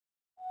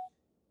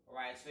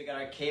Alright, so we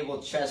got our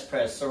cable chest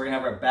press. So we're gonna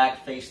have our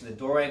back facing the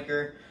door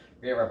anchor.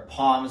 We have our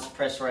palms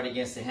pressed right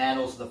against the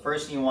handle. So the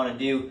first thing you want to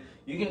do,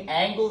 you can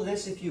angle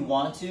this if you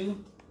want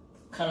to,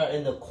 kind of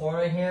in the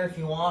corner here if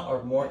you want,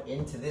 or more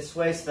into this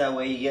way, so that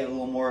way you get a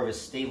little more of a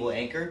stable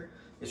anchor.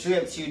 It's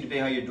really up to you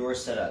depending on how your door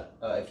is set up.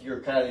 If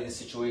you're kind of in a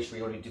situation where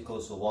you don't need to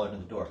close to the wall or to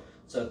the door.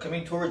 So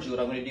coming towards you, what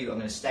I'm going to do, I'm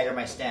going to stagger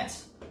my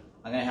stance.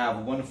 I'm going to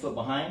have 1 foot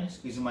behind,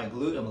 squeezing my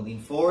glute. I'm going to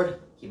lean forward,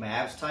 keep my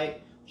abs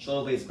tight,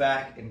 shoulder blades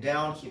back and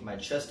down, keep my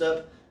chest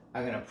up.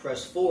 I'm going to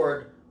press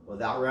forward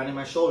without rounding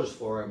my shoulders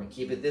forward. I'm going to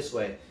keep it this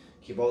way.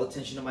 Keep all the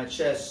tension in my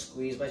chest,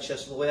 squeeze my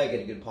chest all the way. I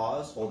get a good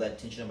pause, hold that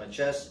tension in my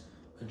chest,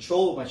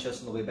 control my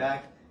chest on the way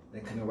back,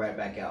 and then coming right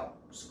back out.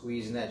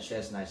 Squeezing that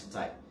chest nice and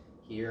tight,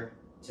 here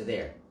to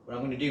there. What I'm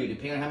going to do,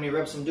 depending on how many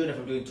reps I'm doing, if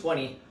I'm doing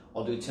 20,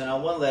 I'll do 10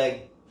 on one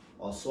leg,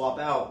 I'll swap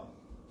out,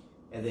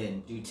 and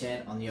then do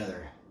 10 on the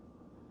other.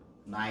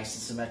 Nice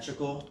and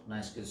symmetrical,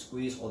 nice good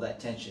squeeze, hold that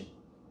tension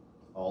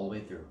all the way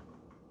through.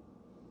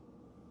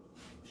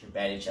 It's your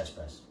batting chest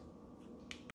press.